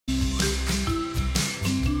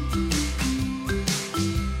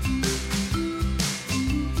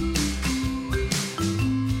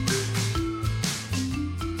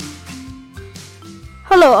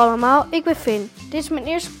Hallo allemaal, ik ben Finn. Dit is mijn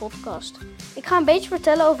eerste podcast. Ik ga een beetje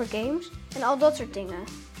vertellen over games en al dat soort dingen.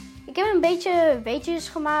 Ik heb een beetje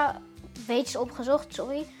weetjes opgezocht,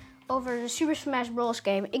 over de Super Smash Bros.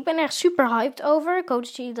 Game. Ik ben er echt super hyped over. Ik hoop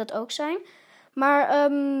dat jullie dat ook zijn. Maar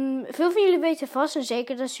veel van jullie weten vast en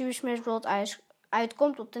zeker dat Super Smash Bros.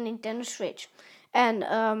 Uitkomt op de Nintendo Switch. En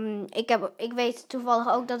ik weet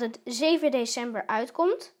toevallig ook dat het 7 december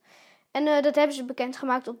uitkomt. En dat hebben ze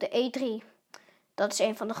bekendgemaakt op de E3. Dat is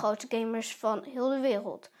een van de grootste gamers van heel de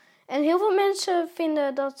wereld. En heel veel mensen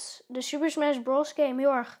vinden dat de Super Smash Bros. Game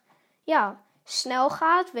heel erg snel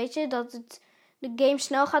gaat. Weet je, dat de game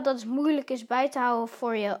snel gaat, dat het moeilijk is bij te houden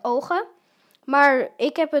voor je ogen. Maar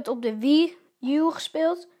ik heb het op de Wii U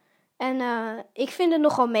gespeeld. En ik vind het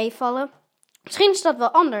nogal meevallen. Misschien is dat wel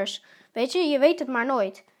anders. Weet je weet het maar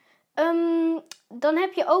nooit. Dan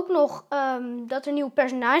heb je ook nog dat er nieuwe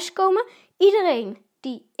personages komen. Iedereen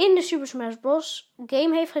die in de Super Smash Bros.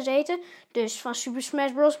 Game heeft gezeten. Dus van Super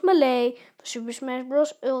Smash Bros. Melee, van Super Smash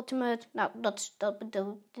Bros. Ultimate. Nou, dat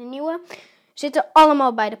bedoelt de nieuwe. Zitten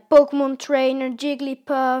allemaal bij de Pokémon Trainer,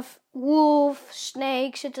 Jigglypuff, Wolf,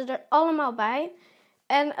 Snake. Zitten er allemaal bij.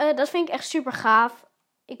 En dat vind ik echt super gaaf.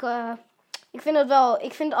 Ik vind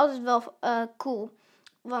het altijd wel cool.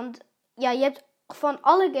 Want je hebt van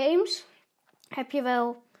alle games heb je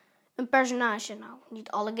wel een personage. Nou,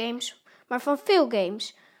 niet alle games, maar van veel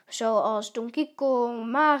games. Zoals Donkey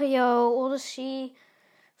Kong, Mario, Odyssey,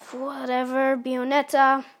 whatever,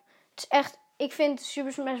 Bayonetta. Het is echt, ik vind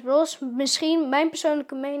Super Smash Bros. Misschien, mijn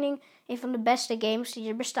persoonlijke mening, een van de beste games die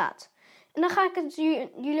er bestaat. En dan ga ik het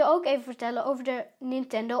jullie ook even vertellen over de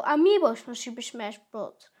Nintendo Amiibo's van Super Smash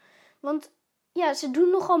Bros. Want ze doen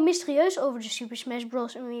nogal mysterieus over de Super Smash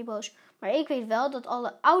Bros. Amiibo's. Maar ik weet wel dat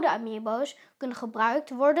alle oude Amiibo's kunnen gebruikt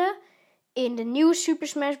worden in de nieuwe Super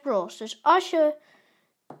Smash Bros. Dus als je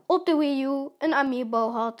op de Wii U een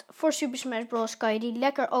Amiibo had voor Super Smash Bros. Kan je die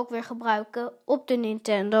lekker ook weer gebruiken op de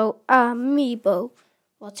Nintendo Amiibo.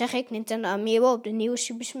 Wat zeg ik? Nintendo Amiibo op de nieuwe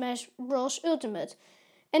Super Smash Bros. Ultimate.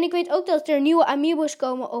 En ik weet ook dat er nieuwe Amiibo's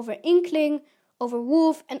komen over Inkling, over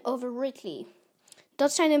Wolf en over Ridley.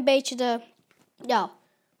 Dat zijn een beetje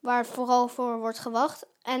waar het vooral voor wordt gewacht.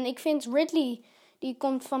 En ik vind Ridley, die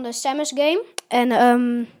komt van de Samus game.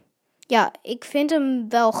 En ik vind hem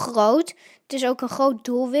wel groot. Het is ook een groot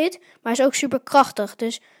doelwit, maar hij is ook super krachtig.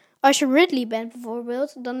 Dus als je Ridley bent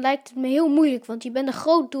bijvoorbeeld, dan lijkt het me heel moeilijk, want je bent een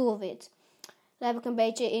groot doelwit. Dat heb ik een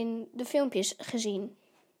beetje in de filmpjes gezien.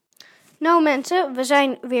 Nou mensen, we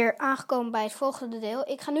zijn weer aangekomen bij het volgende deel.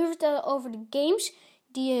 Ik ga nu vertellen over de games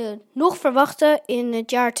die je nog verwachten in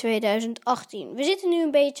het jaar 2018. We zitten nu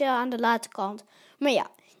een beetje aan de late kant. Maar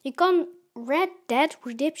je kan Red Dead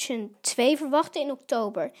Redemption 2 verwachten in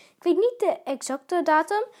oktober. Ik weet niet de exacte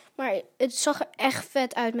datum, maar het zag er echt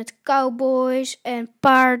vet uit met cowboys en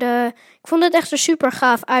paarden. Ik vond het echt er super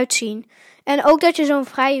gaaf uitzien. En ook dat je zo'n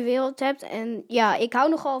vrije wereld hebt. En ik hou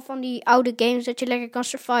nogal van die oude games, dat je lekker kan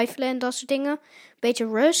survivalen en dat soort dingen. Beetje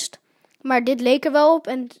Rust. Maar dit leek er wel op.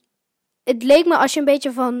 En het leek me, als je een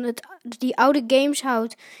beetje van die oude games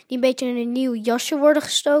houdt, die een beetje in een nieuw jasje worden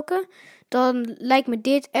gestoken, dan lijkt me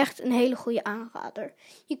dit echt een hele goede aanrader.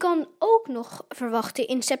 Je kan ook nog verwachten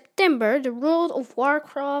in september de World of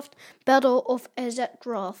Warcraft Battle of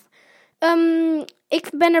Azeroth. Ik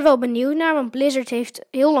ben er wel benieuwd naar, want Blizzard heeft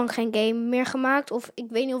heel lang geen game meer gemaakt. Of ik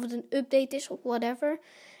weet niet of het een update is of whatever.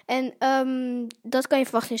 En dat kan je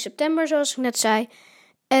verwachten in september, zoals ik net zei.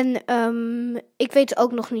 En ik weet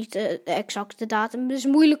ook nog niet de exacte datum. Het is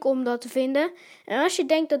moeilijk om dat te vinden. En als je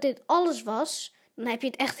denkt dat dit alles was, dan heb je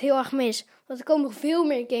het echt heel erg mis. Want er komen nog veel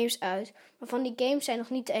meer games uit. Maar van die games zijn nog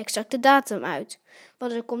niet de exacte datum uit.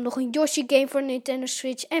 Want er komt nog een Yoshi game voor Nintendo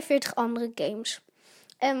Switch en 40 andere games.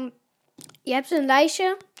 En je hebt een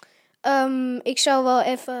lijstje. Ik zal wel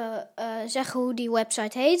even zeggen hoe die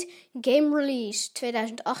website heet. Game Release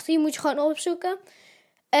 2018 moet je gewoon opzoeken.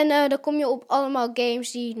 En dan kom je op allemaal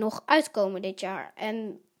games die nog uitkomen dit jaar.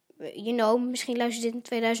 En misschien luister je dit in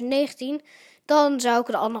 2019. Dan zou ik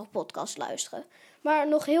een andere podcast luisteren. Maar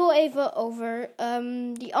nog heel even over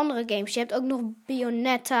die andere games. Je hebt ook nog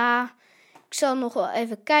Bayonetta. Ik zal nog wel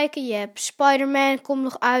even kijken. Je hebt Spider-Man, komt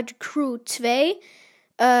nog uit. The Crew 2.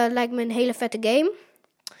 Lijkt me een hele vette game.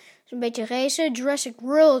 Dus een beetje racen. Jurassic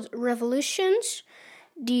World Revolutions.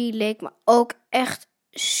 Die leek me ook echt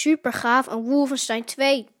super gaaf. En Wolfenstein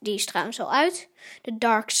 2, die is trouwens al uit. The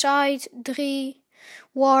Dark Side 3.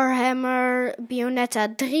 Warhammer Bayonetta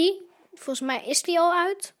 3. Volgens mij is die al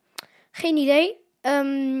uit. Geen idee.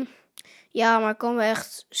 Maar er komen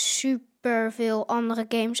echt super veel andere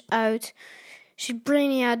games uit.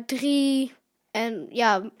 Sabrina 3. En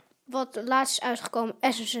wat laatst is uitgekomen,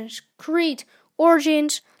 Assassin's Creed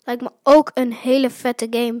Origins lijkt me ook een hele vette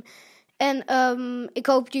game. En ik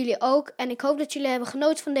hoop jullie ook. En ik hoop dat jullie hebben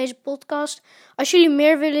genoten van deze podcast. Als jullie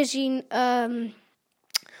meer willen zien,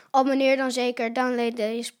 abonneer dan zeker.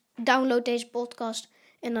 Download deze podcast.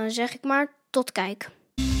 En dan zeg ik maar tot kijk.